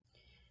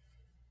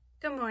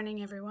Good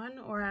morning, everyone,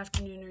 or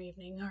afternoon, or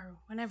evening, or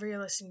whenever you're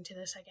listening to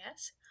this, I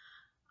guess.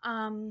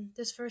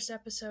 This first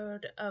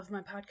episode of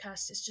my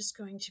podcast is just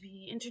going to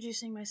be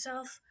introducing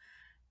myself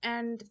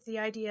and the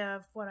idea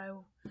of what I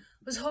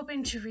was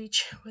hoping to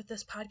reach with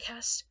this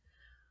podcast.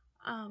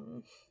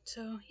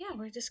 So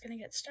we're just going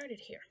to get started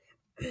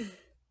here.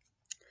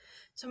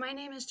 So, my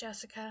name is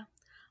Jessica.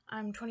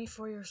 I'm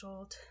 24 years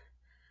old.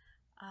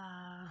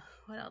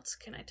 What else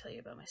can I tell you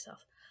about myself?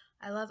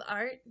 I love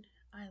art.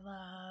 I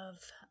love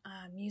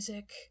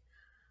music.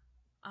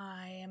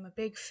 I am a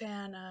big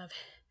fan of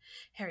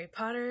Harry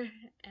Potter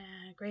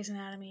and Grey's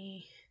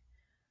Anatomy.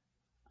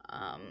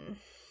 Um,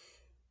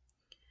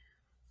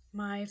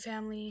 my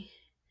family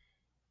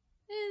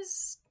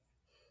is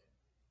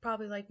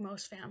probably like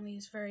most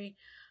families, very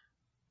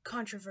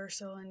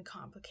controversial and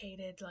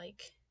complicated,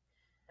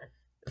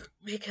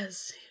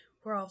 because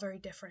we're all very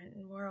different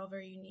and we're all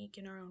very unique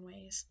in our own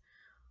ways.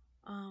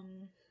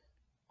 Um,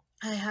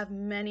 I have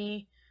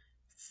many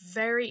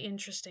very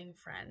interesting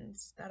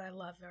friends that I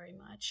love very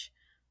much.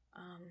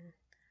 Um,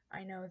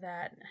 I know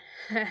that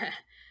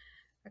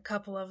a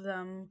couple of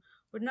them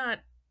would not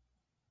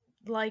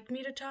like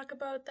me to talk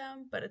about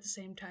them, but at the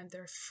same time,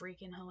 they're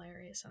freaking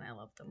hilarious and I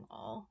love them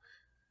all.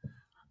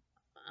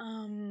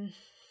 Um,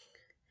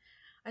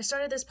 I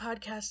started this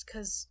podcast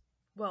because,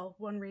 well,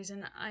 one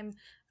reason I'm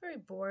very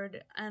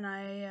bored and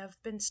I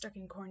have been stuck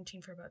in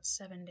quarantine for about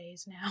 7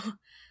 days now.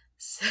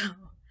 So,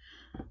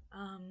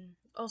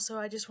 also,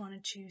 I just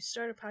wanted to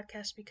start a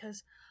podcast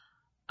because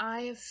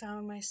I have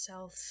found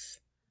myself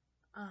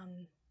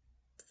um,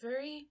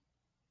 very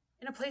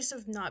in a place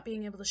of not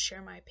being able to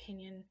share my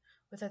opinion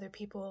with other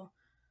people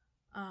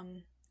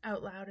um,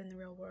 out loud in the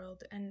real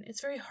world, and it's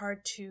very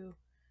hard to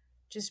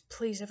just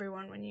please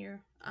everyone when you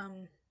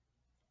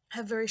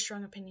have very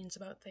strong opinions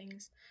about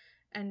things,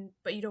 and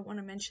but you don't want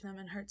to mention them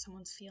and hurt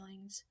someone's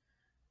feelings.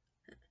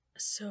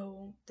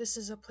 So this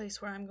is a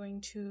place where I'm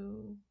going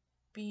to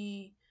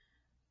be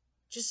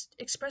just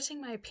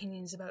expressing my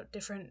opinions about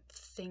different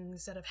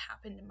things that have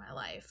happened in my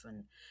life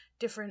and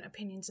different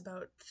opinions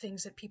about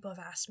things that people have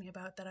asked me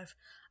about that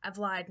I've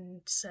lied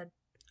and said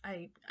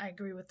I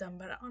agree with them,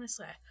 but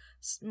honestly,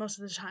 most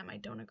of the time I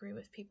don't agree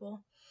with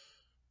people.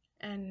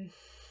 And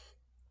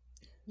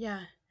yeah,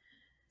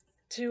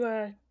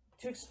 to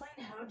explain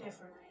how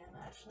different I am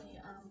actually,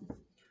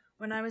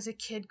 when I was a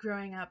kid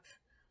growing up,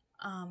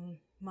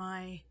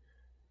 my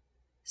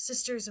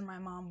sisters and my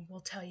mom will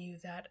tell you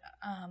that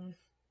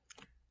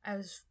I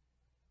was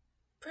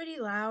pretty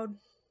loud,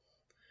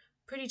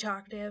 pretty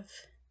talkative,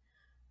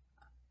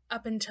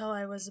 up until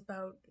I was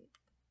about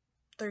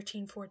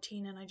 13,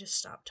 14, and I just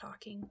stopped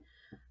talking.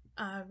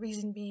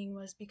 Reason being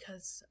was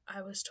because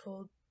I was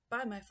told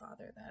by my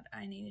father that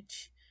I needed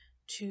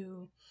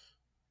to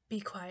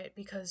be quiet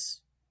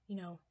because,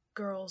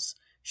 girls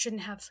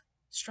shouldn't have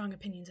strong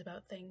opinions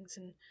about things,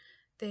 and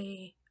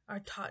they are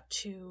taught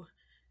to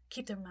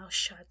keep their mouth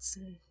shut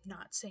and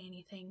not say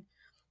anything.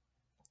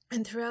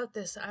 And throughout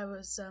this, I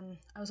was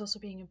also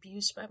being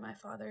abused by my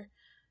father,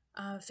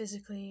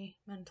 physically,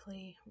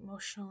 mentally,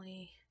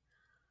 emotionally,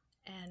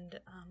 and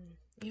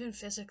even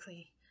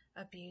physically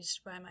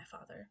abused by my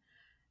father.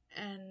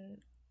 And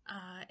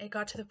it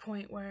got to the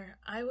point where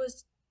I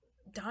was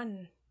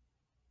done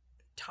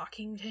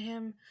talking to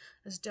him.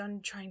 I was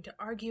done trying to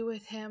argue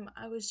with him.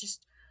 I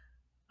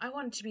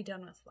wanted to be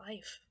done with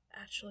life,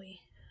 actually.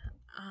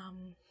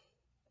 Um,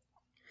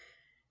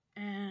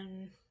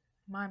 and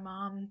my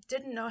mom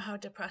didn't know how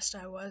depressed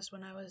I was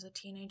when I was a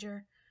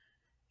teenager.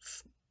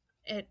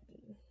 It,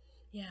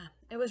 yeah,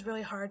 it was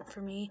really hard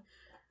for me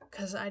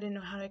because I didn't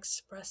know how to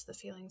express the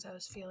feelings I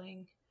was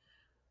feeling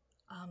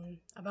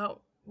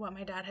about what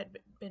my dad had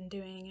been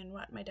doing and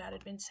what my dad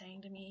had been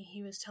saying to me.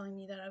 He was telling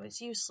me that I was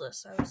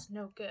useless, I was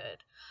no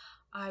good,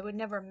 I would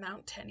never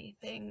amount to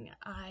anything,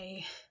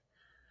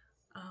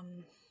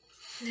 um,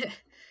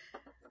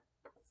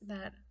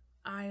 that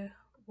I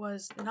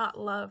was not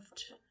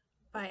loved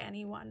by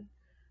anyone,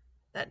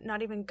 that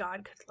not even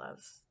God could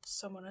love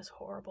someone as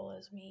horrible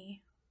as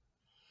me.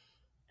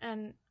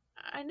 And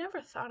I never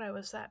thought I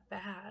was that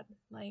bad.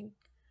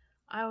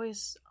 I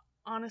always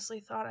honestly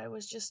thought I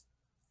was just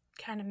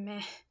kind of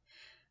meh.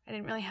 I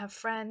didn't really have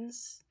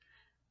friends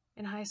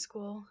in high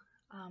school,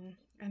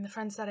 and the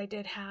friends that I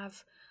did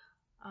have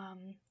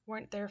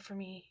weren't there for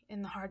me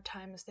in the hard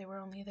times. They were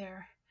only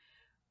there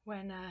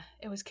when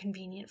it was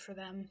convenient for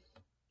them.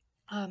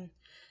 Um,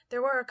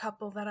 there were a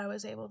couple that I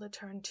was able to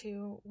turn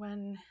to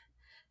when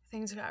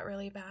things got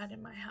really bad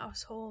in my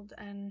household,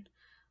 and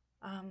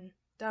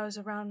that was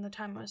around the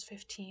time I was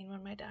 15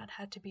 when my dad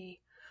had to be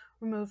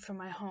removed from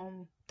my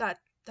home. That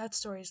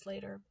story's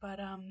later, but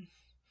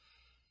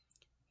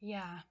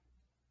yeah,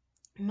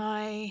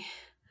 my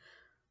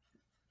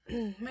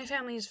my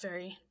family is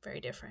very very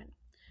different,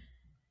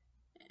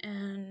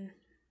 and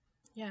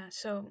yeah,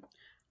 so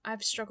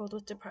I've struggled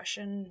with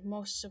depression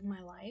most of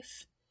my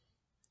life.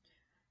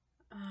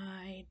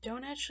 I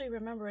don't actually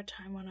remember a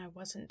time when I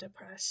wasn't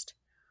depressed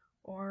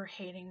or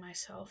hating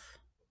myself.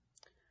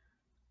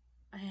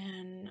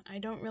 and I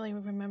don't really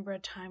remember a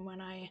time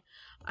when I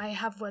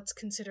have what's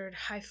considered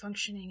high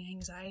functioning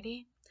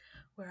anxiety,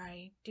 where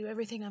I do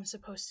everything I'm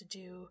supposed to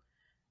do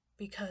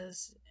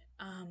because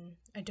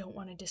I don't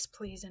want to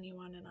displease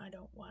anyone and I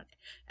don't want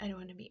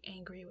anyone to be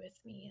angry with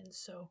me. And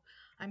so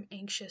I'm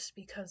anxious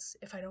because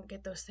if I don't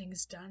get those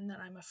things done, then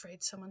I'm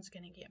afraid someone's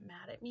going to get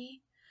mad at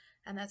me.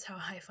 And that's how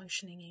high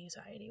functioning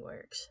anxiety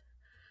works.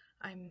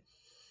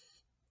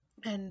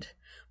 And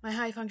my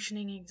high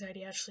functioning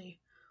anxiety actually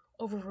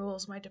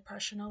overrules my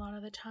depression a lot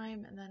of the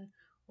time. And then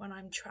when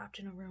I'm trapped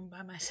in a room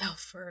by myself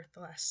for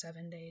the last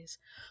 7 days,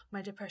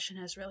 my depression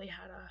has really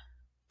had a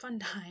fun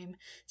time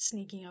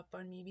sneaking up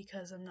on me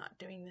because I'm not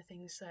doing the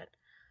things that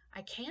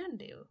I can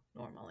do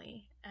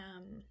normally,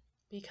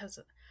 because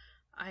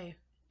I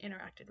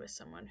interacted with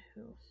someone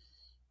who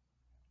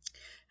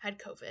had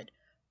COVID.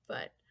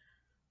 But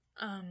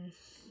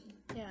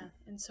yeah,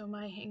 and so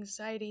my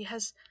anxiety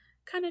has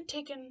kind of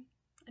taken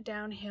a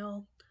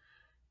downhill,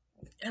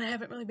 and I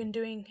haven't really been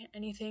doing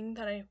anything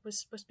that I was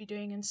supposed to be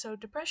doing. And so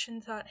depression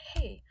thought,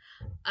 hey,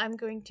 I'm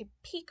going to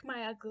peek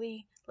my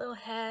ugly little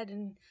head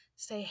and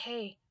say,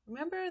 hey,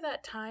 remember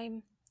that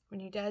time when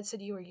your dad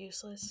said you were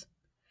useless?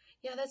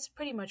 Yeah, that's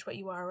pretty much what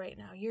you are right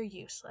now. You're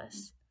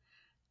useless.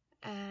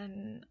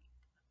 And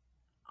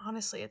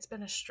honestly, it's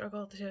been a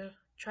struggle to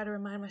try to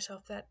remind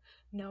myself that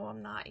no,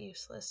 I'm not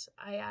useless.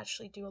 I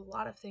actually do a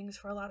lot of things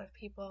for a lot of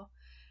people.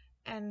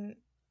 And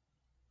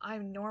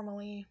I'm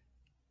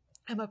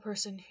a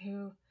person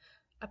who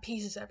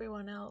appeases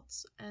everyone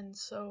else. And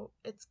so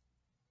it's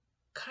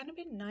kind of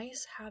been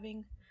nice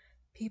having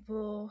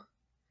people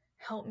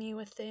help me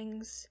with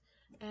things.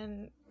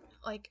 And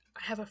like,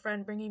 I have a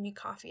friend bringing me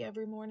coffee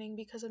every morning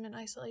because I'm in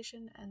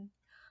isolation, and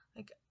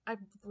like, I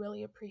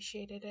really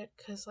appreciated it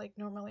because like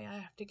normally I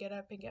have to get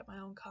up and get my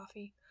own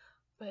coffee,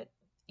 but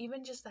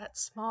even just that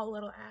small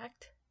little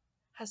act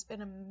has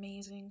been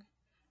amazing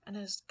and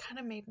has kind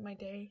of made my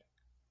day.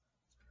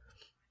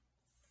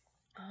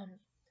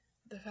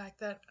 The fact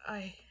that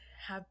I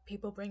have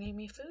people bringing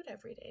me food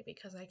every day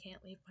because I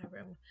can't leave my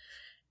room,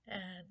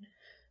 and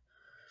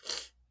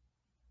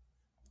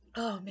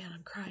oh man,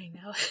 I'm crying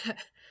now.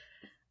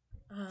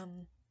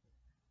 um,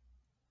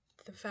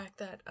 the fact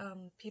that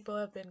people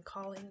have been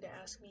calling to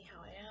ask me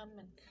how I am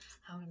and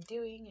how I'm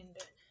doing and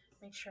to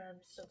make sure I'm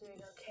still doing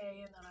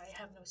okay and that I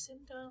have no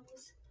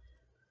symptoms.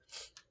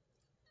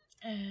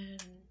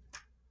 And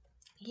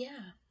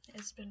yeah,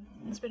 it's been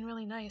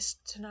really nice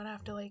to not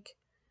have to like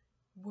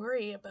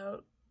worry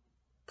about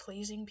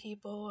pleasing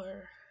people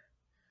or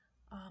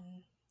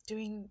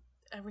doing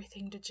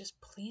everything to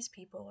just please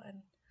people, and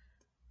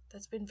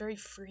that's been very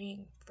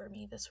freeing for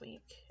me this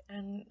week.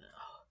 And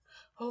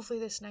hopefully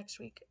this next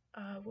week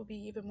will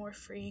be even more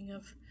freeing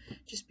of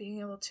just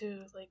being able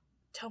to like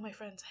tell my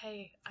friends,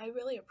 hey, I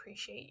really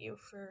appreciate you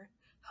for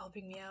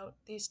helping me out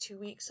these 2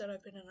 weeks that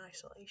I've been in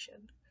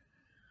isolation.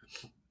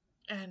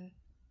 And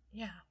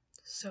yeah,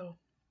 so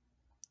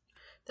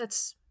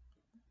that's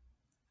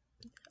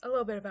a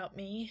little bit about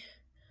me.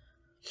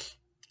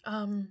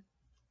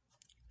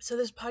 So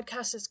this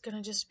podcast is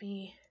gonna just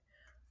be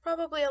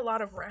probably a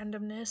lot of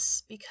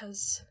randomness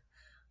because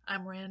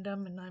I'm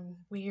random and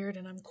I'm weird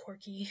and I'm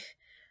quirky.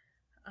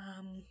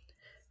 Um,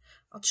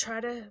 I'll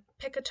try to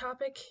pick a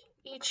topic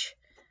each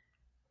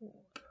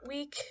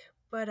week,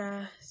 but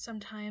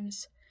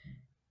sometimes,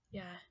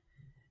 yeah,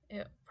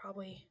 it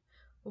probably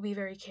will be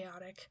very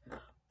chaotic.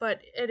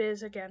 But it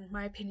is, again,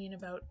 my opinion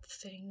about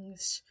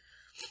things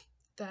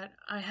that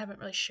I haven't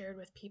really shared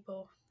with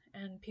people,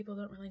 and people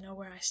don't really know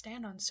where I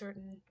stand on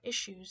certain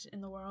issues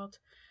in the world.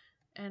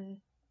 And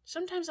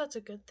sometimes that's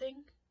a good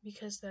thing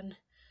because then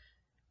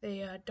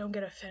they don't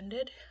get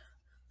offended.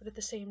 But at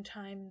the same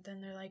time,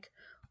 then they're like,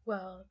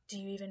 well, do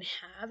you even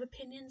have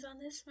opinions on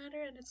this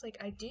matter? And it's like,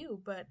 I do,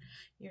 but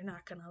you're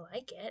not gonna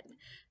like it.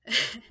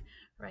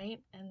 Right?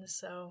 And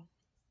so,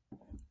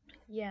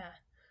 yeah.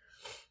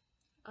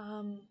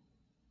 Um,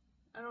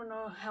 I don't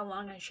know how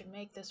long I should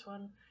make this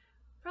one.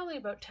 Probably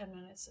about 10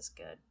 minutes is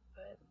good,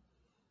 but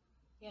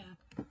yeah.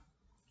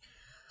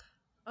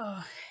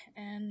 Oh,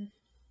 and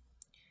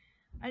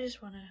I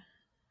just want to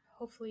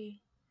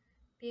hopefully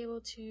be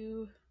able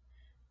to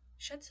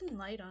shed some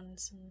light on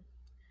some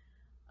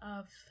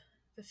of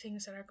the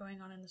things that are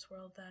going on in this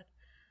world that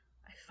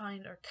I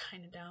find are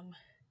kind of dumb.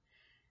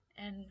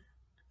 And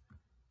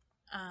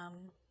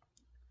um,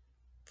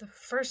 the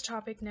first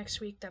topic next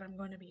week that I'm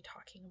going to be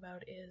talking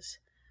about is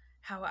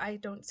how I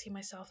don't see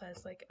myself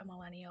as like a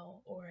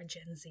millennial or a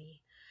Gen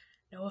Z.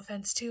 No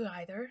offense to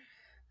either,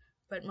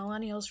 but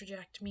millennials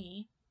reject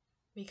me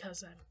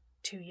because I'm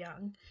too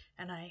young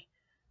and I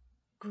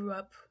grew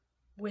up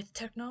with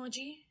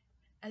technology,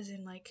 as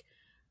in like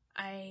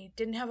I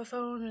didn't have a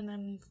phone and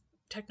then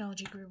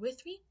technology grew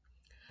with me.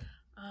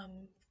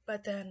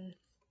 But then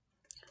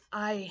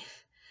I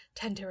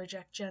tend to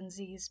reject Gen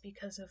Zs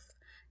because of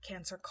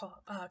cancel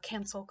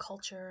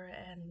culture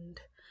and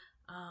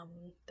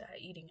the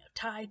eating of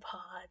Tide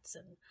Pods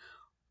and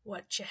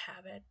what you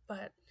have it.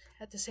 But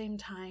at the same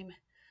time,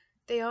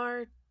 they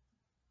are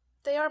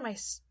my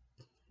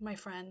my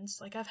friends.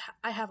 Like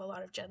I have a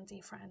lot of Gen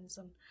Z friends,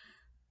 and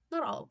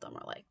not all of them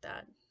are like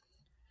that.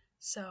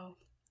 So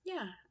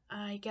yeah,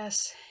 I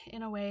guess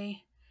in a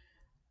way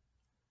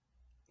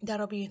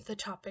that'll be the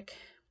topic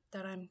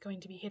that I'm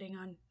going to be hitting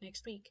on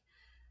next week.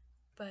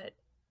 But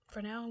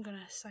for now, I'm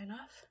gonna sign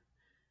off.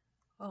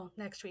 Well,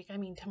 next week, I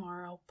mean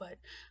tomorrow, but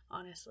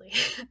honestly,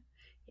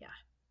 yeah.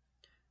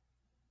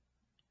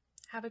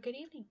 Have a good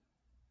evening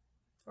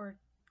or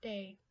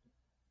day.